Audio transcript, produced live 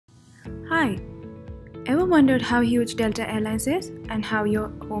Hi, ever wondered how huge Delta Airlines is and how your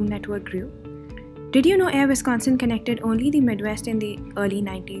home network grew? Did you know Air Wisconsin connected only the Midwest in the early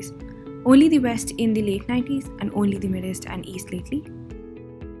 90s, only the West in the late 90s, and only the Midwest and East lately?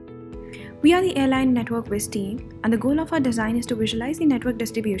 We are the Airline Networks Viz team, and the goal of our design is to visualize the network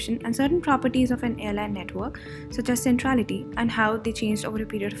distribution and certain properties of an airline network, such as centrality and how they changed over a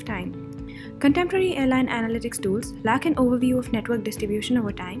period of time. Contemporary airline analytics tools lack an overview of network distribution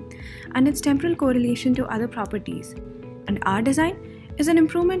over time and its temporal correlation to other properties, and our design is an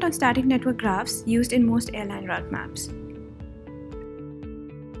improvement on static network graphs used in most airline route maps.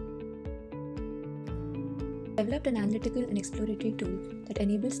 Developed an analytical and exploratory tool that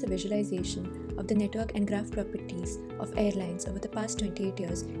enables the visualization of the network and graph properties of airlines over the past 28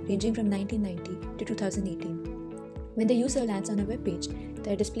 years, ranging from 1990 to 2018. When the user lands on a web page,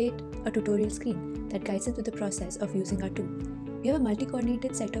 they are displayed a tutorial screen that guides them through the process of using our tool. We have a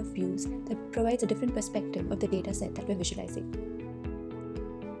multi-coordinated set of views that provides a different perspective of the data set that we're visualizing.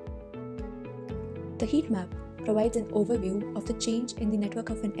 The heat map provides an overview of the change in the network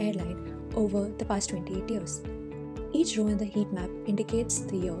of an airline over the past 28 years. Each row in the heat map indicates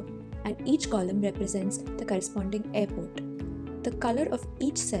the year, and each column represents the corresponding airport. The color of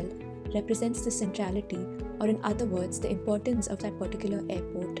each cell represents the centrality, or in other words, the importance of that particular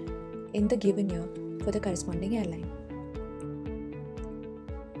airport in the given year for the corresponding airline.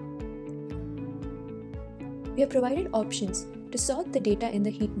 We have provided options to sort the data in the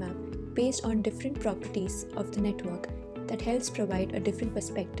heat map based on different properties of the network that helps provide a different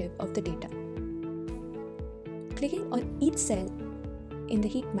perspective of the data. Clicking on each cell in the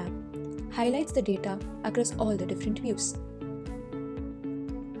heat map highlights the data across all the different views.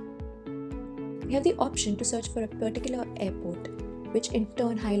 We have the option to search for a particular airport, which in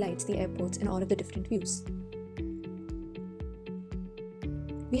turn highlights the airports in all of the different views.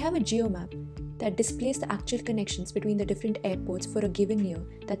 We have a geomap that displays the actual connections between the different airports for a given year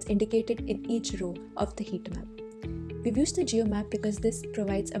that's indicated in each row of the heat map. We've used the geomap because this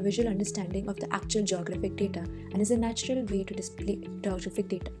provides a visual understanding of the actual geographic data and is a natural way to display geographic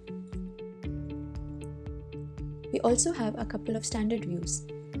data. We also have a couple of standard views.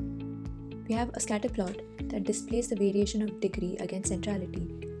 We have a scatter plot that displays the variation of degree against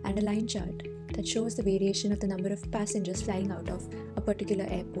centrality and a line chart that shows the variation of the number of passengers flying out of a particular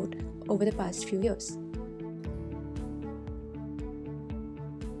airport over the past few years.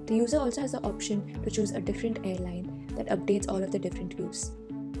 The user also has the option to choose a different airline that updates all of the different views.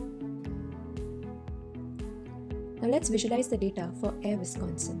 Now let's visualize the data for Air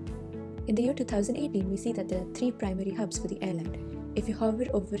Wisconsin. In the year 2018, we see that there are 3 primary hubs for the airline. If you hover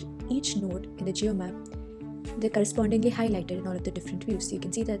over each node in the geomap, they're correspondingly highlighted in all of the different views. So you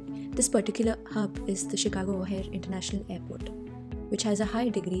can see that this particular hub is the Chicago O'Hare International Airport, which has a high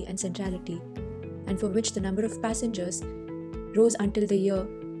degree and centrality, and for which the number of passengers rose until the year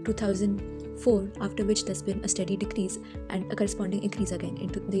 2004, after which there's been a steady decrease and a corresponding increase again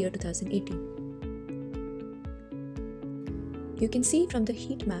into the year 2018. You can see from the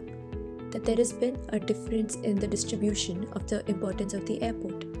heat map that there has been a difference in the distribution of the importance of the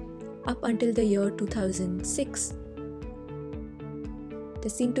airport. Up until the year 2006, there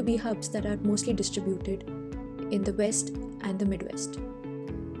seem to be hubs that are mostly distributed in the West and the Midwest.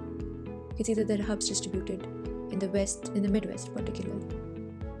 You can see that there are hubs distributed in the West, in the Midwest particularly.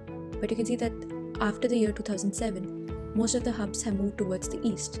 But you can see that after the year 2007, most of the hubs have moved towards the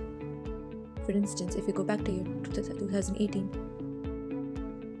East. For instance, if you go back to year 2018,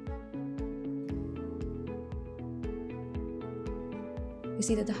 you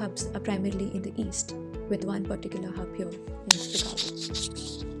see that the hubs are primarily in the east, with one particular hub here in Chicago.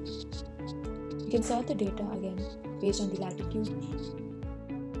 You can sort the data again based on the latitude,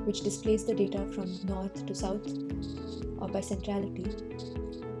 which displays the data from north to south, or by centrality,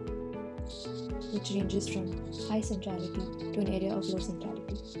 which ranges from high centrality to an area of low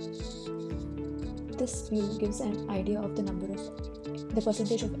centrality. This view gives an idea of the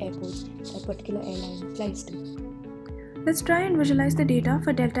percentage of airports that particular airline flies to. Let's try and visualize the data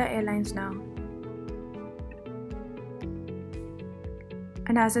for Delta Airlines now.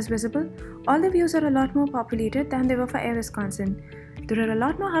 And as is visible, all the views are a lot more populated than they were for Air Wisconsin. There are a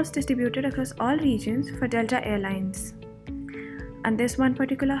lot more hubs distributed across all regions for Delta Airlines. And this one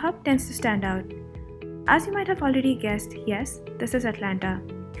particular hub tends to stand out. As you might have already guessed, yes, this is Atlanta.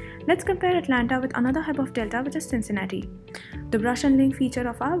 Let's compare Atlanta with another hub of Delta, which is Cincinnati. The brush and link feature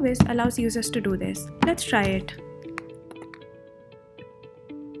of our Viz allows users to do this. Let's try it.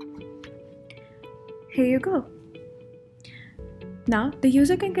 Here you go. Now, the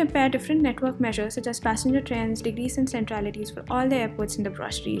user can compare different network measures such as passenger trends, degrees and centralities for all the airports in the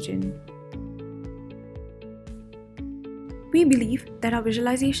brush region. We believe that our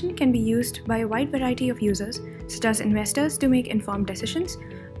visualization can be used by a wide variety of users, such as investors to make informed decisions,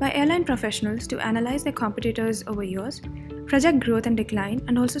 by airline professionals to analyze their competitors over years, project growth and decline,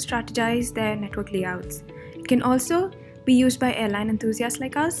 and also strategize their network layouts. It can also be used by airline enthusiasts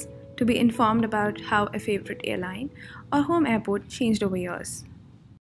like us to be informed about how a favorite airline or home airport changed over years.